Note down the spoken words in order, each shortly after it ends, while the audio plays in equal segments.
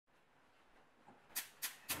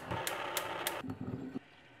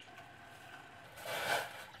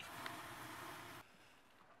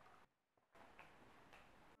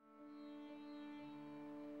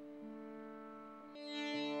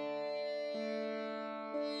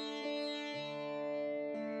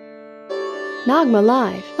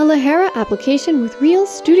NagmaLive, a lehra application with real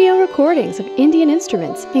studio recordings of Indian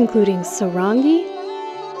instruments, including Sarangi,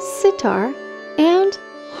 Sitar, and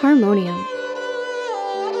Harmonium.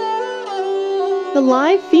 The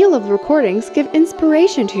live feel of the recordings give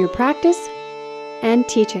inspiration to your practice and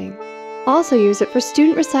teaching. Also use it for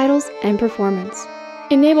student recitals and performance.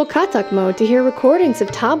 Enable Kathak mode to hear recordings of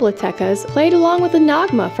tabla tekas played along with the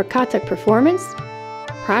Nagma for Kathak performance,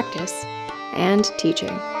 practice, and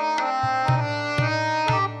teaching.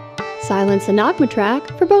 Silence the Nagma track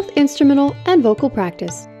for both instrumental and vocal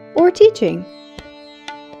practice, or teaching.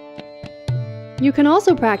 You can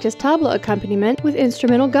also practice tabla accompaniment with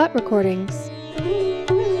instrumental gut recordings.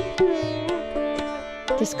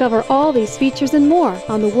 Discover all these features and more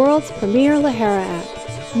on the world's premier lehra app.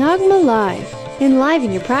 NagmaLive.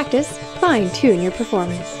 Enliven your practice, fine-tune your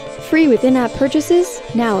performance. Free with in-app purchases,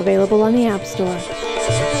 now available on the App Store.